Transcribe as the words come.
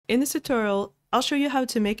in this tutorial, I'll show you how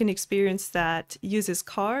to make an experience that uses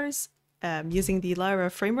cars using the Lyra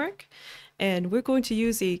framework. And we're going to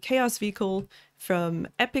use a chaos vehicle from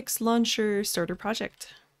Epic's launcher starter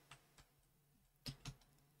project.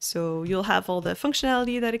 So you'll have all the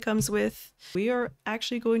functionality that it comes with. We are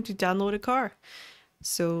actually going to download a car.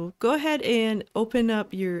 So go ahead and open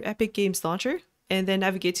up your Epic Games launcher and then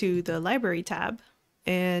navigate to the library tab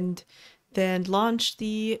and then launch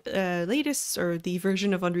the latest or the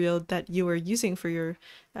version of Unreal that you are using for your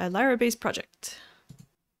Lyra-based project.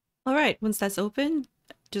 All right, once that's open,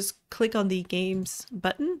 just click on the Games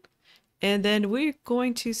button, and then we're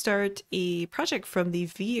going to start a project from the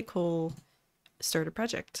Vehicle starter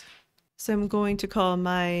project. So I'm going to call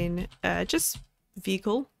mine just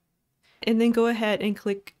Vehicle, and then go ahead and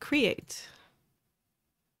click Create.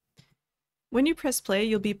 When you press play,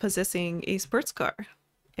 you'll be possessing a sports car,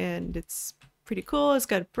 and it's pretty cool. It's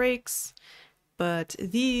got brakes, but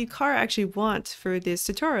the car I actually want for this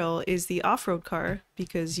tutorial is the off-road car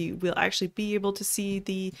because you will actually be able to see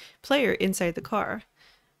the player inside the car.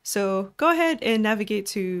 So go ahead and navigate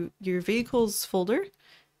to your vehicles folder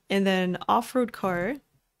and then off-road car.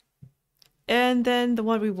 And then the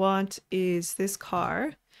one we want is this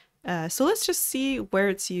car. So let's just see where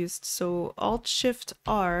it's used. So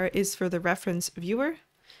Alt-Shift-R is for the reference viewer.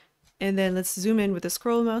 And then let's zoom in with the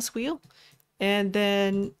scroll mouse wheel. And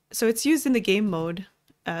then, so it's used in the game mode.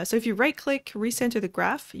 So if you right click, recenter the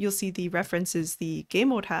graph, you'll see the references the game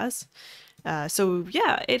mode has. So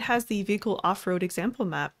yeah, it has the vehicle off-road example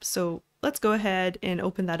map. So let's go ahead and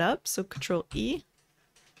open that up. So Control E.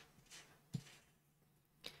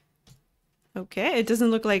 Okay, it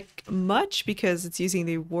doesn't look like much because it's using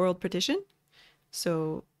the world partition.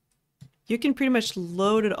 So you can pretty much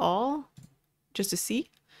load it all just to see,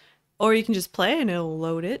 or you can just play and it'll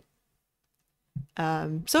load it.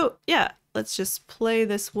 So yeah, let's just play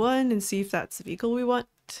this one and see if that's the vehicle we want.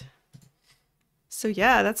 So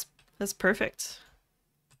yeah, that's perfect.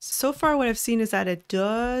 So far what I've seen is that it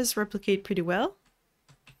does replicate pretty well.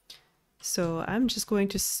 So I'm just going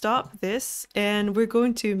to stop this and we're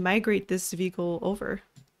going to migrate this vehicle over.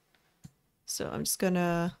 So I'm just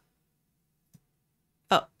gonna,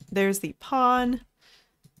 oh, there's the pawn.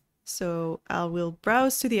 So I will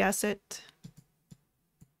browse to the asset.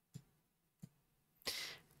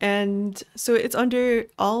 And so it's under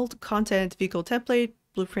all content, vehicle template,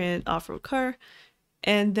 blueprint, off-road car.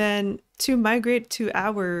 And then to migrate to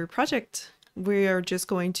our project, we are just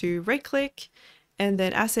going to right click and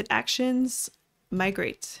then asset actions,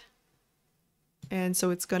 migrate. And so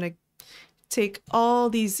it's going to take all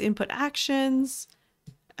these input actions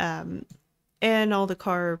and all the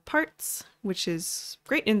car parts, which is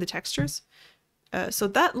great in the textures. So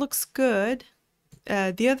that looks good.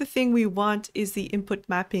 The other thing we want is the input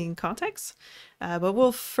mapping context, but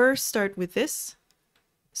we'll first start with this.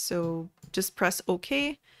 So just press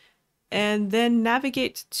OK and then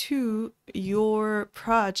navigate to your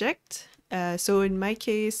project. So in my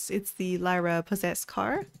case, it's the Lyra possessed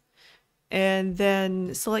car, and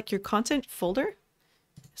then select your content folder.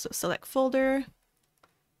 So select folder.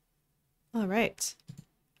 All right.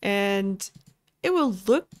 And it will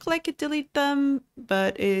look like it deleted them,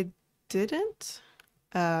 but it didn't.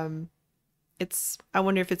 I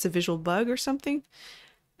wonder if it's a visual bug or something.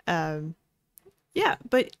 Yeah,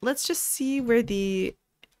 but let's just see where the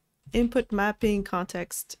input mapping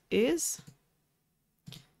context is.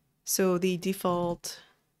 So the default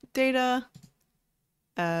data.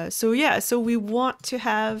 So yeah, so we want to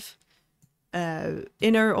have,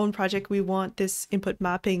 in our own project, we want this input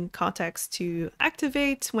mapping context to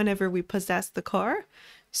activate whenever we possess the car.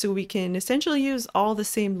 So we can essentially use all the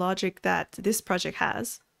same logic that this project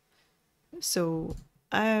has. So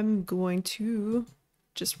I'm going to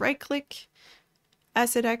just right click,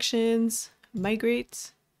 asset actions,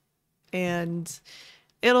 migrate, and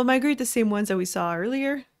it'll migrate the same ones that we saw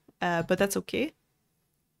earlier, but that's okay.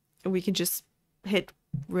 And we can just hit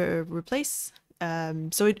replace.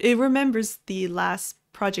 So it remembers the last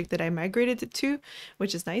project that I migrated it to,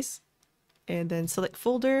 which is nice. And then select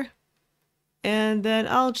folder. And then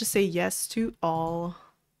I'll just say yes to all.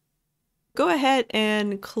 Go ahead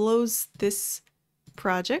and close this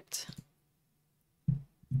project.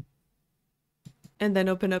 And then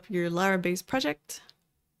open up your Lyra-based project.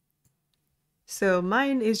 So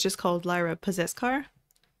mine is just called Lyra Possessed Car.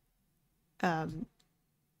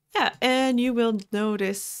 Yeah, and you will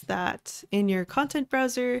notice that in your content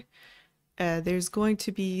browser, there's going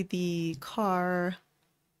to be the car,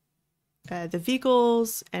 the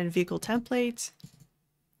vehicles and vehicle template.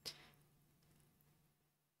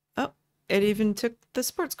 Oh, it even took the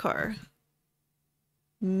sports car.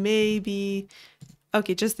 Maybe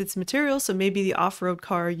Okay, just its materials. So maybe the off-road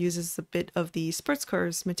car uses a bit of the sports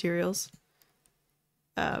car's materials.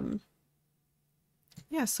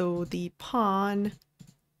 Yeah, so the pawn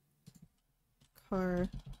car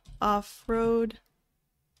off-road.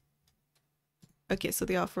 Okay, so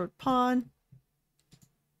the off-road pawn.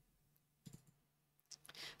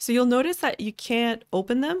 So you'll notice that you can't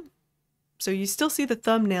open them. So you still see the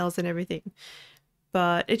thumbnails and everything,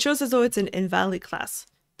 but it shows as though it's an invalid class.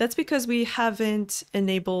 That's because we haven't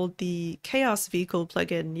enabled the Chaos Vehicle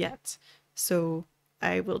plugin yet. So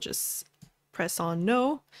I will just press on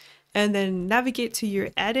no, and then navigate to your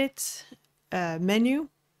edit menu,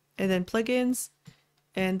 and then plugins,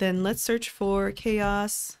 and then let's search for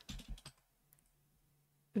Chaos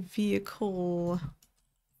Vehicle.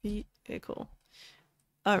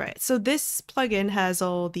 All right, so this plugin has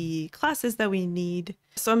all the classes that we need.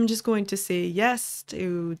 So I'm just going to say yes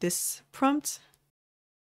to this prompt.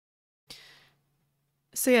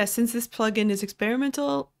 So yeah, since this plugin is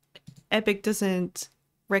experimental, Epic doesn't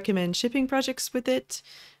recommend shipping projects with it,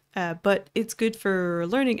 but it's good for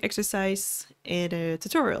learning exercise and a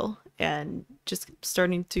tutorial and just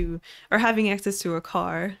starting to, or having access to a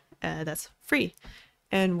car that's free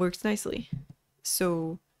and works nicely.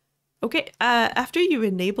 So okay, after you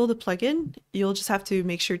enable the plugin, you'll just have to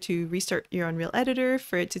make sure to restart your Unreal Editor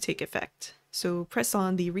for it to take effect. So press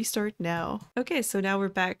on the restart now. Okay, so now we're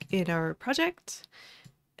back in our project.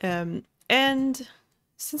 And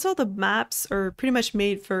since all the maps are pretty much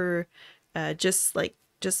made for just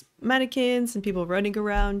mannequins and people running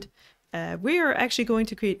around, we are actually going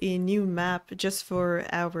to create a new map just for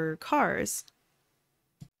our cars.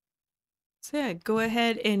 So yeah, go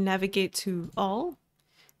ahead and navigate to all.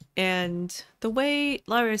 And the way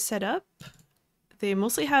Lyra is set up, they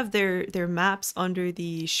mostly have their maps under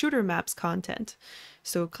the shooter maps content.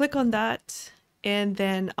 So click on that, and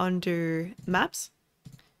then under maps,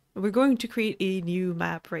 we're going to create a new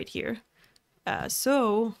map right here.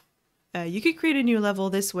 You could create a new level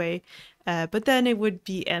this way, but then it would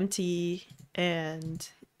be empty and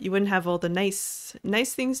you wouldn't have all the nice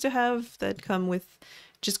things to have that come with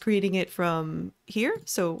just creating it from here.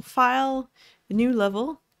 So file, new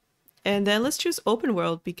level. And then let's choose open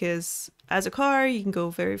world because as a car, you can go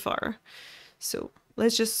very far. So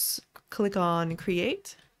let's just click on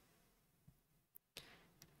create.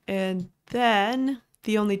 And then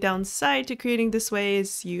the only downside to creating this way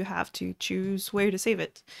is you have to choose where to save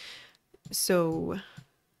it. So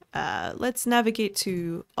let's navigate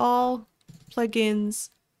to all plugins,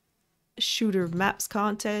 shooter maps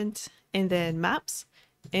content, and then maps.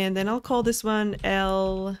 And then I'll call this one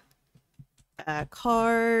L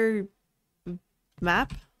car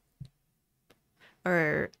map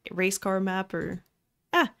or race car map, or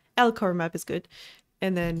L car map is good.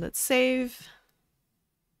 And then let's save.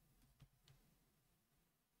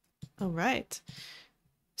 All right,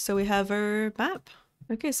 so we have our map.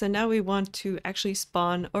 Okay, so now we want to actually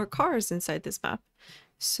spawn our cars inside this map.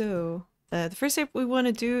 So the first step we want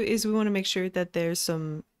to do is we want to make sure that there's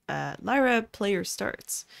some Lyra player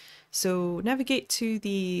starts. So navigate to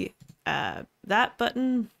the that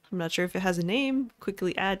button. I'm not sure if it has a name.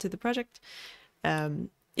 Quickly add to the project.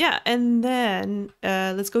 Yeah, and then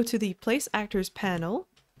let's go to the place actors panel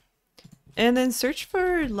and then search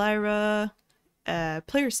for Lyra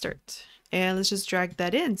player start. And let's just drag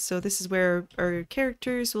that in. So this is where our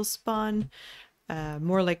characters will spawn.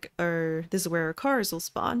 This is where our cars will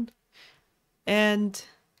spawn. And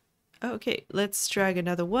okay, let's drag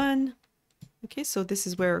another one. Okay, so this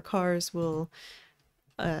is where our cars will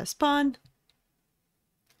spawn.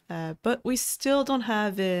 But we still don't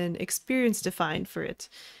have an experience defined for it.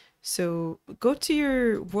 So go to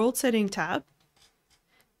your world setting tab.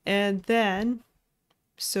 And then,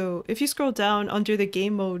 so if you scroll down under the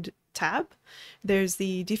game mode tab, there's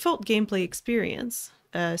the default gameplay experience.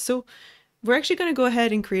 So we're actually going to go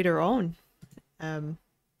ahead and create our own.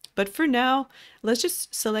 But for now, let's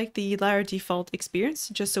just select the Lyra default experience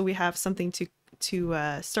just so we have something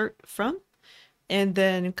to start from. And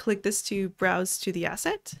then click this to browse to the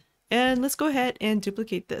asset. And let's go ahead and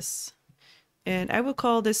duplicate this. And I will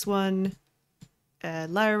call this one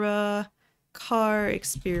Lyra car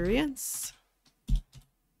experience.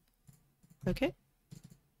 Okay.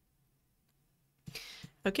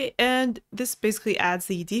 Okay, and this basically adds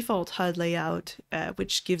the default HUD layout,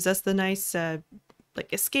 which gives us the nice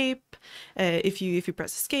like escape. If you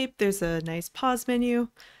press escape, there's a nice pause menu.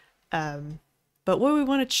 But what we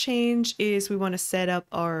want to change is we want to set up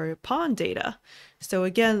our pawn data. So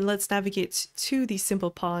again, let's navigate to the simple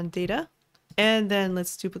pawn data, and then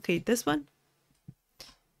let's duplicate this one.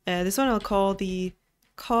 This one I'll call the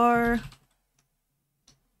car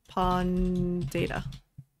pawn data.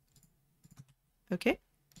 Okay.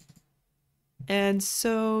 And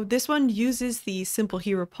so this one uses the simple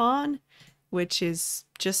hero pawn, which is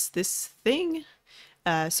just this thing.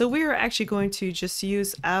 So we're actually going to just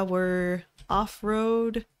use our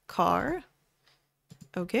off-road car.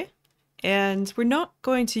 Okay. And we're not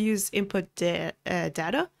going to use input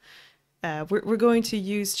data. We're going to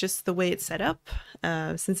use just the way it's set up,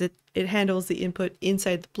 since it handles the input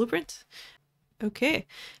inside the blueprint. Okay.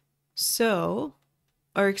 So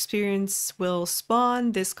our experience will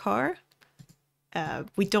spawn this car.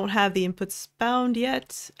 We don't have the inputs bound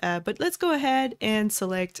yet, but let's go ahead and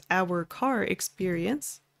select our car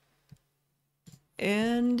experience.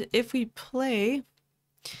 And if we play,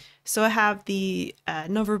 so I have the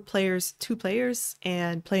number of players, 2 players,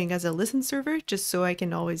 and playing as a listen server, just so I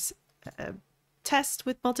can always test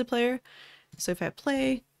with multiplayer. So if I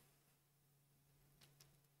play,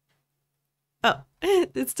 oh,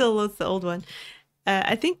 it still loads the old one.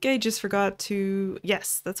 I think I just forgot to,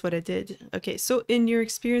 yes, that's what I did. Okay, so in your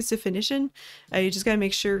experience definition, you just gotta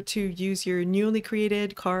make sure to use your newly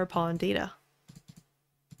created car pawn data.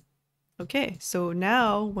 Okay, so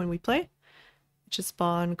now when we play, just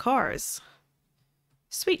spawn cars.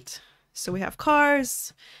 Sweet. So we have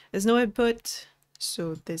cars, there's no input,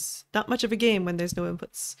 so there's not much of a game when there's no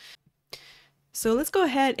inputs. So let's go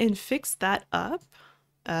ahead and fix that up.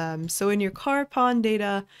 So in your car pawn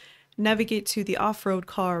data, navigate to the off-road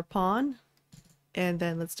car pawn, and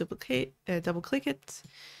then let's double click it.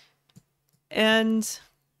 And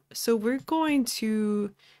so we're going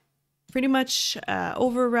to pretty much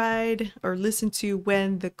override or listen to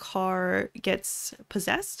when the car gets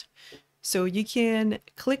possessed. So you can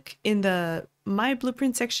click in the My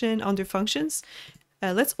Blueprint section under functions.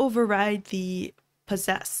 Let's override the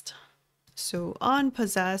possessed. So on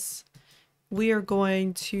possess, we are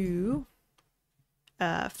going to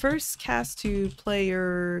first cast to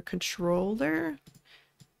player controller,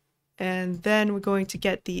 and then we're going to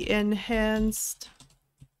get the enhanced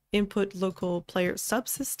input local player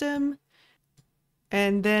subsystem,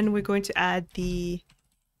 and then we're going to add the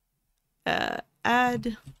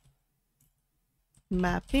add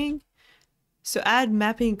mapping. So add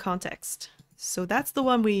mapping context. So that's the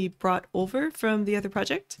one we brought over from the other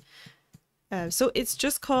project. So it's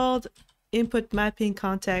just called input mapping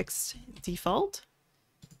context default.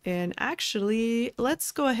 And actually,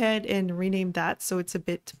 let's go ahead and rename that so it's a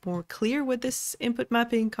bit more clear what this input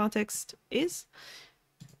mapping context is.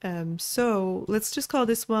 So let's just call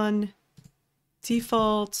this one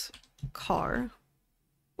default car,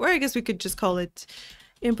 or I guess we could just call it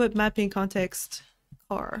input mapping context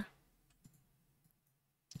car.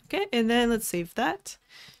 Okay, and then let's save that.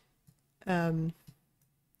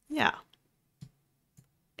 Yeah.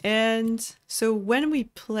 And so when we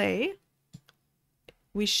play,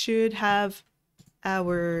 we should have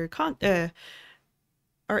our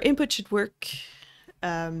input should work,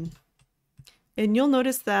 and you'll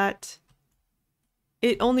notice that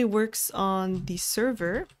it only works on the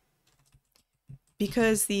server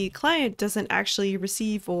because the client doesn't actually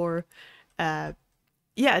receive, or the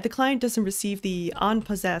client doesn't receive the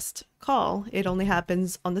unpossessed call. It only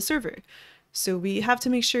happens on the server. So we have to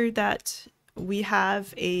make sure that we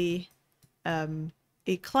have a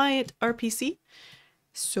client RPC.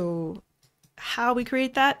 So how we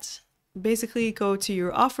create that, basically go to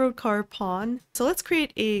your off-road car pawn. So let's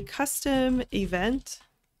create a custom event,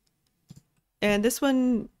 and this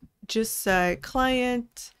one just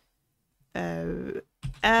client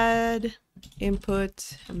add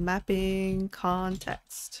input mapping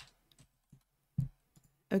context.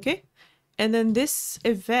 Okay, and then this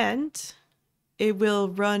event, it will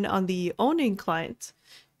run on the owning client.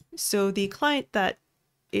 So the client that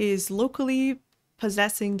is locally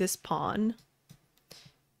possessing this pawn.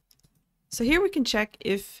 So here we can check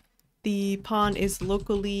if the pawn is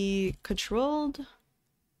locally controlled.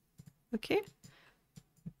 Okay.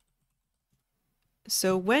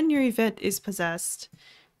 So when your event is possessed,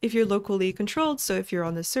 if you're locally controlled, so if you're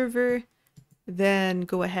on the server, then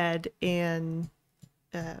go ahead and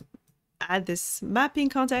add this mapping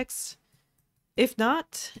context. If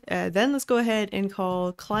not, then let's go ahead and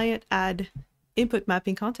call client add input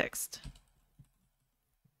mapping context.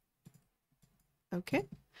 Okay,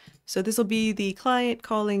 so this will be the client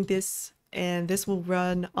calling this, and this will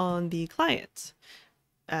run on the client.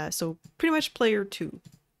 So pretty much player 2.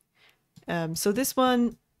 So this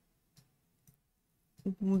one,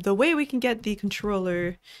 the way we can get the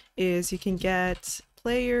controller is you can get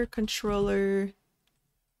player controller.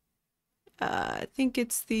 I think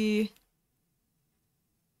it's you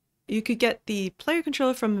could get the player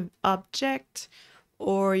controller from object,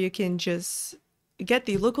 or you can just get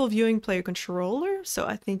the local viewing player controller. So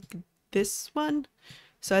I think this one.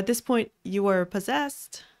 So at this point, you are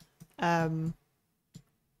possessed. Yeah,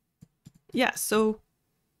 so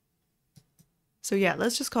yeah,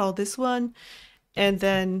 let's just call this one. And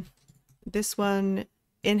then this one,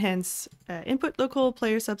 enhance input local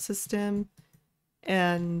player subsystem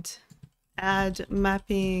and add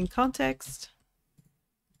mapping context.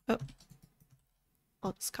 Oh,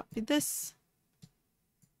 I'll just copy this.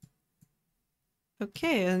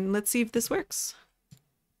 Okay, and let's see if this works.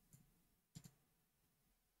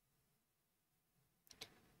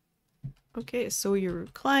 Okay, so your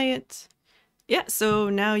client. Yeah, so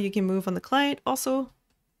now you can move on the client also.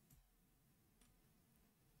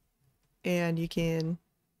 And you can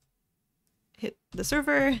hit the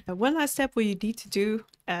server. One last step what you need to do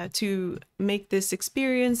to make this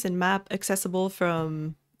experience and map accessible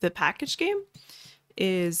from the package game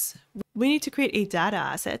is we need to create a data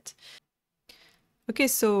asset. Okay,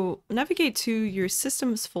 so navigate to your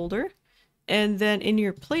systems folder, and then in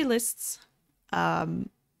your playlists,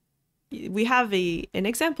 we have an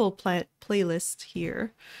example playlist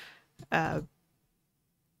here.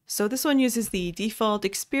 So this one uses the default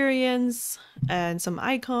experience and some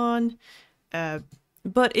icon,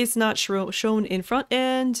 but it's not shown in front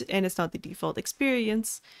end, and it's not the default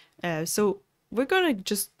experience. So we're gonna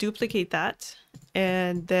just duplicate that,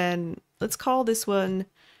 and then let's call this one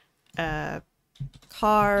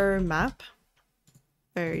car map.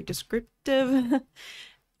 Very descriptive.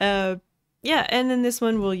 Yeah, and then this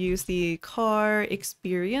one will use the car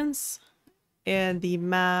experience and the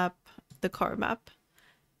map, the car map.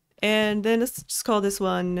 And then let's just call this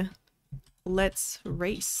one let's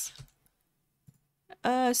race.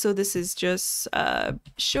 So this is just a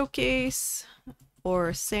showcase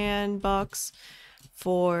or sandbox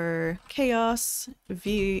for chaos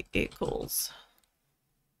vehicles.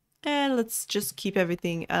 And let's just keep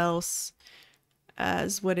everything else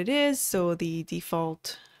as what it is. So the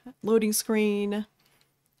default loading screen,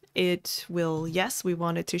 it will, yes, we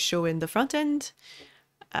want it to show in the front end.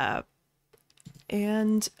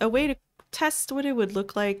 And a way to test what it would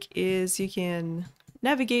look like is you can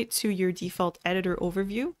navigate to your default editor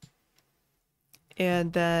overview,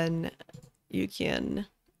 and then you can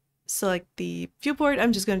select the viewport.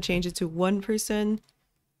 I'm just going to change it to one person.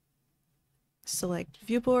 Select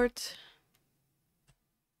viewport.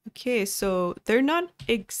 Okay, so they're not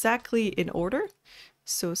exactly in order.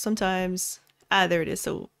 So sometimes, there it is.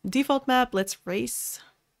 So default map, let's race.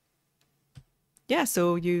 Yeah,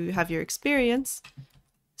 so you have your experience.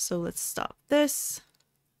 So let's stop this.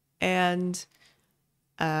 And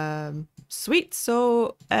sweet.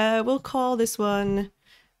 So we'll call this one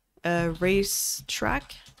race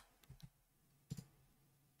track.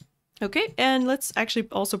 Okay, and let's actually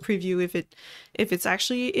also preview if it's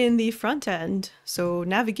actually in the front end. So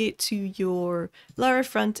navigate to your Lyra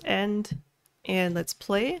front end and let's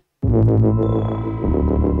play.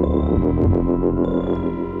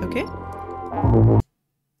 Okay.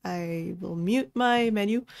 I will mute my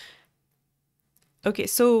menu. Okay,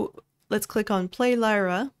 so let's click on play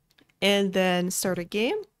Lyra and then start a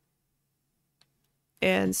game.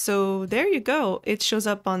 And so there you go. It shows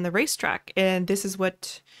up on the racetrack, and this is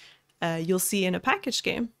what you'll see in a package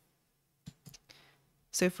game.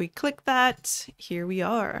 So if we click that, here we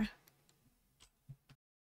are.